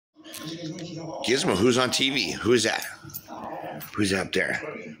Gizmo, who's on TV? Who's that? Who's up there?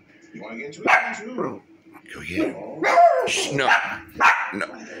 Go get it. No.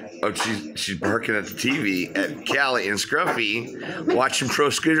 Oh, she's barking at the TV at Callie and Scruffy watching Pro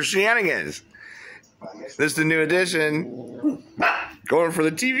Scooter Shenanigans. This is the new edition. Going for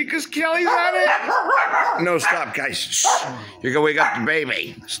the TV because Callie's on it. No, stop, guys. Shh. You're going to wake up the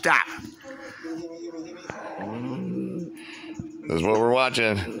baby. Stop. This is what we're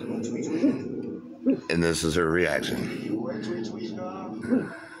watching. And this is her reaction. You want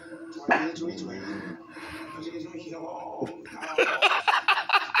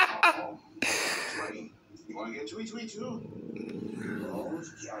to get tweet too? Oh,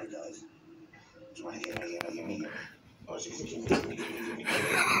 yeah, he does.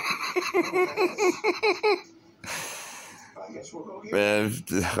 Man,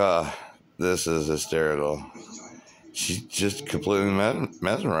 this is hysterical. She's just completely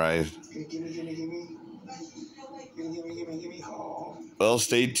mesmerized. Well,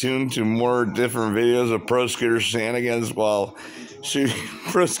 stay tuned to more different videos of Pro Scooter Shenanigans while shooting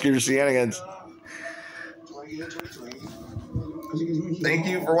Pro Scooter Shenanigans. Thank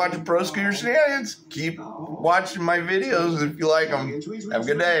you for watching Pro Scooter Shenanigans. Keep watching my videos if you like them. Have a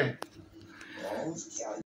good day.